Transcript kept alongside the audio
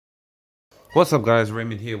What's up guys,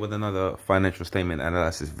 Raymond here with another financial statement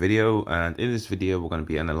analysis video, and in this video we're going to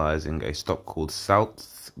be analyzing a stock called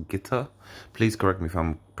Salzgitter. Please correct me if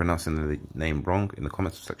I'm pronouncing the name wrong in the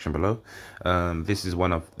comments section below. This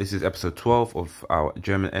is episode 12 of our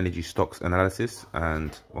German energy stocks analysis,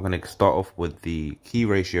 and we're going to start off with the key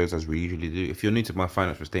ratios as we usually do. If you're new to my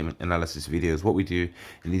financial statement analysis videos, what we do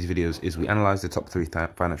in these videos is we analyze the top three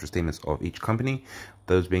financial statements of each company,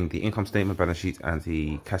 those being the income statement, balance sheet, and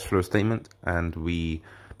the cash flow statement, and we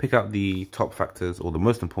pick out the top factors or the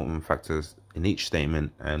most important factors in each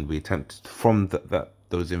statement, and we attempt from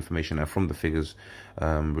those information and from the figures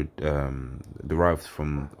derived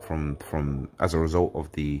from as a result of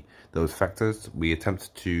those factors, we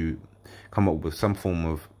attempt to come up with some form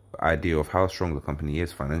of idea of how strong the company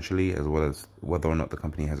is financially, as well as whether or not the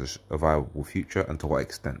company has a viable future and to what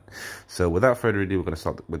extent. So without further ado, we're going to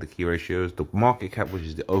start with the key ratios. The market cap, which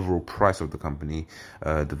is the overall price of the company,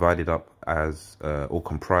 divided up as or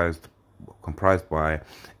comprised by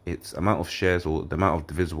its amount of shares or the amount of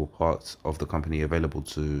divisible parts of the company available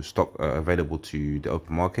to stock, available to the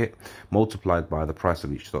open market, multiplied by the price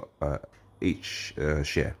of each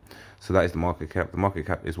share. So that is the market cap. The market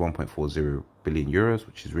cap is 1.40 billion euros,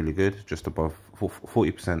 which is really good, just above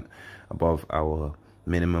 40% above our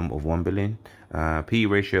minimum of 1 billion. PE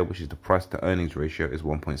ratio, which is the price to earnings ratio, is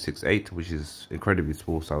 1.68, which is incredibly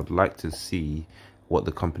small. So I would like to see what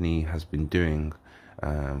the company has been doing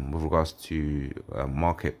with regards to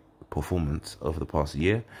market performance over the past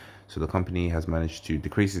year. So the company has managed to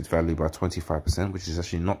decrease its value by 25%, which is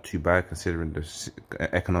actually not too bad considering the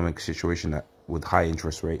economic situation that with high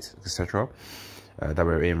interest rates, etc., that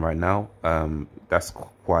we're in right now. That's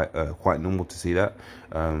quite normal to see that.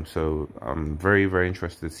 So I'm very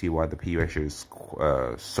interested to see why the P ratio is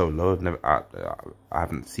so low. I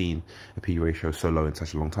haven't seen a P ratio so low in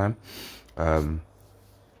such a long time.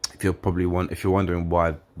 If you're wondering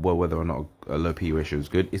whether or not a low P ratio is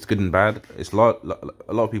good, it's good and bad. It's a lot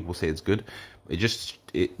of people say it's good.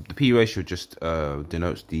 The P ratio just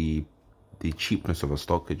denotes the cheapness of a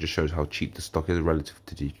stock. It just shows how cheap the stock is relative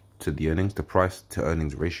to the earnings, the price to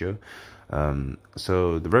earnings ratio.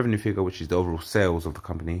 So the revenue figure, which is the overall sales of the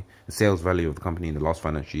company, the sales value of the company in the last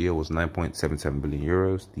financial year, was 9.77 billion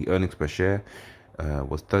euros. The earnings per share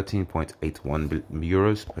was 13.81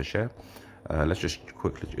 euros per share. Let's just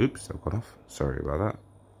quickly, oops, I've gone off, sorry about that.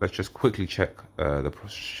 Let's just quickly check the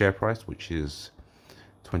share price, which is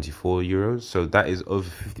 24 euros. So that is over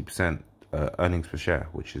 50% earnings per share,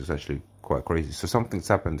 which is actually quite crazy. So something's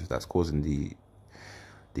happened that's causing the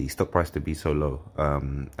stock price to be so low,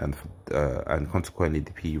 and consequently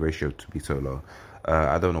the PE ratio to be so low.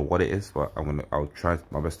 I don't know what it is, but I'll try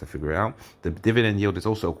my best to figure it out. The dividend yield is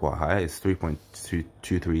also quite high. It's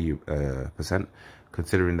 3.23%,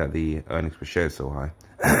 considering that the earnings per share is so high.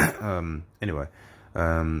 Anyway,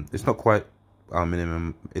 it's not quite our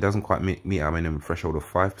minimum. It doesn't quite meet our minimum threshold of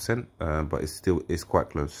 5%, but it's quite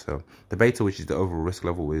close. So the beta, which is the overall risk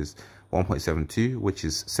level, is 1.72, which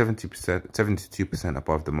is 72%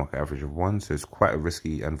 above the market average of 1. So it's quite a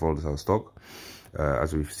risky and volatile stock,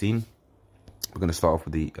 as we've seen. We're going to start off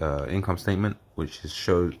with the income statement, which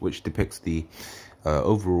depicts the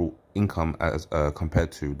overall income as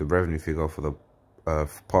compared to the revenue figure for the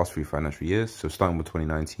past 3 financial years. So starting with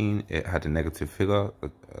 2019, it had a negative figure,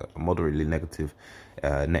 a moderately negative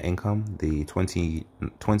net income. The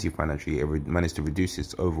 2020 financial year, it managed to reduce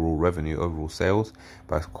its overall revenue, overall sales,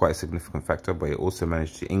 by quite a significant factor, but it also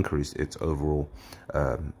managed to increase its overall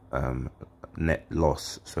net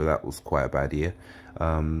loss. So that was quite a bad year.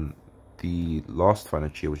 The last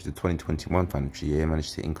financial year, which is the 2021 financial year,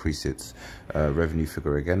 managed to increase its revenue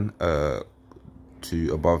figure again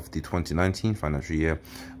to above the 2019 financial year,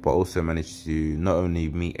 but also managed to not only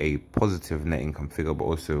meet a positive net income figure, but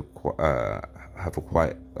also have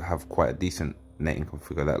quite a decent net income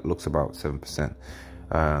figure that looks about 7%.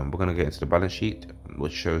 We're going to get into the balance sheet,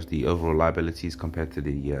 which shows the overall liabilities compared to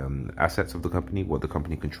the assets of the company, what the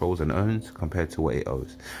company controls and owns compared to what it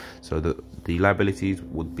owes. So the liabilities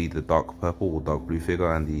would be the dark purple or dark blue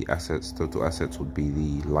figure, and the total assets would be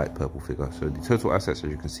the light purple figure. So the total assets,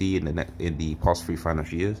 as you can see in the past 3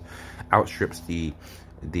 financial years, outstrips the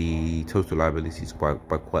total liabilities by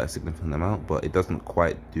quite a significant amount, but it doesn't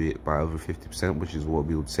quite do it by over 50%, which is what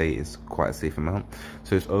we would say is quite a safe amount.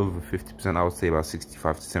 So it's over 50%. I would say about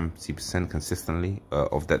 65 to 70% consistently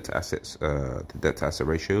of debt to assets, the debt to asset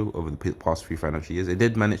ratio over the past 3 financial years. It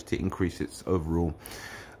did manage to increase its overall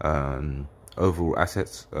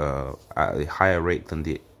assets at a higher rate than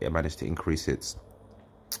it managed to increase its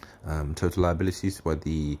total liabilities, but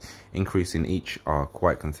the increase in each are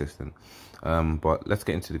quite consistent. But let's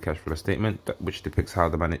get into the cash flow statement, which depicts how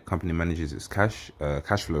the company manages its cash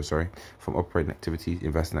flow, from operating activities,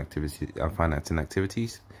 investing activities, and financing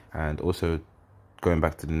activities, and also going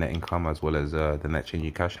back to the net income as well as the net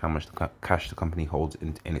changing cash, how much cash the company holds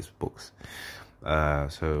in its books.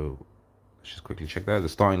 So let's just quickly check that. The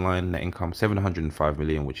starting line net income 705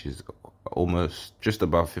 million, which is almost just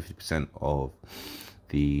above 50% of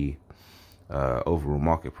the overall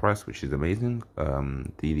market price, which is amazing.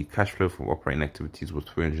 The cash flow from operating activities was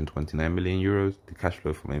 329 million euros. The cash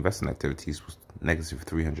flow from investing activities was negative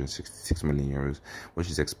 366 million euros, which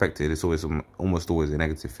is expected. It's almost always a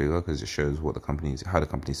negative figure because it shows how the company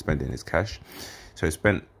is spending its cash. So it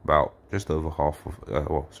spent about just over half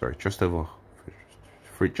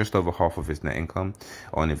of its net income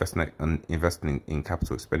on investing in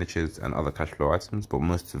capital expenditures and other cash flow items, but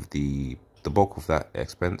most of the bulk of that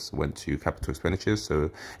expense went to capital expenditures, so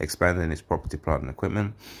expanding its property, plant and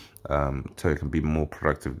equipment, so it can be more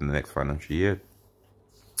productive in the next financial year.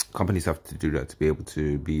 Companies have to do that to be able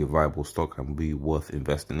to be a viable stock and be worth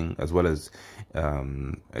investing in, as well as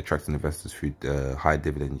attracting investors through high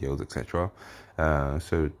dividend yields, etc.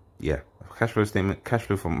 So yeah, cash flow statement. Cash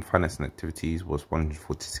flow from financing activities was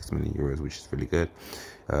 146 million euros, which is really good.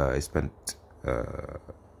 It spent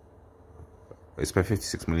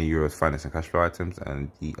 56 million euros financing cash flow items,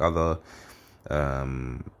 and it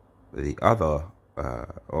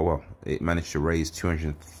managed to raise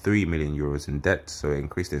 203 million euros in debt, so it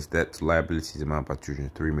increased its debt to liabilities amount by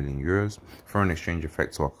 203 million euros. Foreign exchange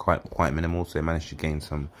effects are quite minimal, so it managed to gain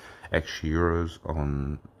some extra euros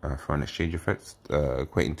on foreign exchange effects,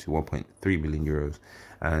 equating to 1.3 million euros.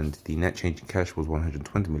 And the net change in cash was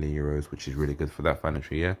 120 million euros, which is really good for that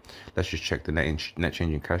financial year. Let's just check the net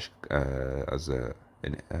change in cash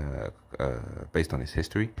based on its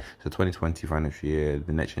history. So 2020 financial year,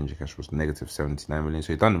 the net change in cash was negative 79 million.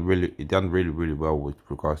 So it done really well with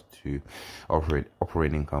regards to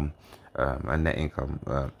operating income and net income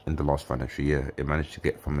in the last financial year. It managed to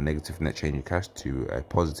get from a negative net change in cash to a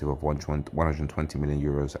positive of 120 million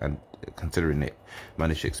euros, and considering it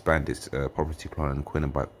managed to expand its property, plant and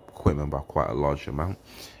equipment by quite a large amount.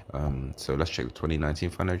 So let's check the 2019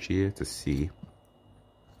 financial year to see.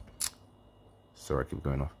 Sorry, I keep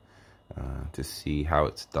going off. To see how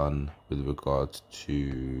it's done with regards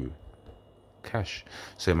to cash.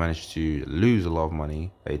 So it managed to lose a lot of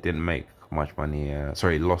money. It didn't make much money.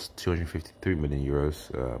 It lost 253 million euros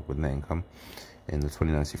with net income in the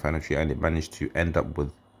 2019 financial year, and it managed to end up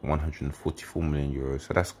with 144 million euros.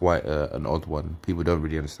 So that's quite an odd one. People don't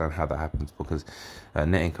really understand how that happens, because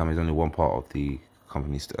net income is only one part of the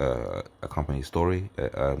company's story,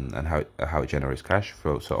 and how it generates cash.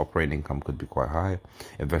 So operating income could be quite high,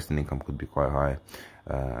 investing income could be quite high,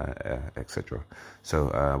 etc.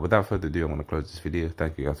 So without further ado, I want to close this video.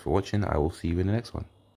 Thank you guys for watching. I will see you in the next one.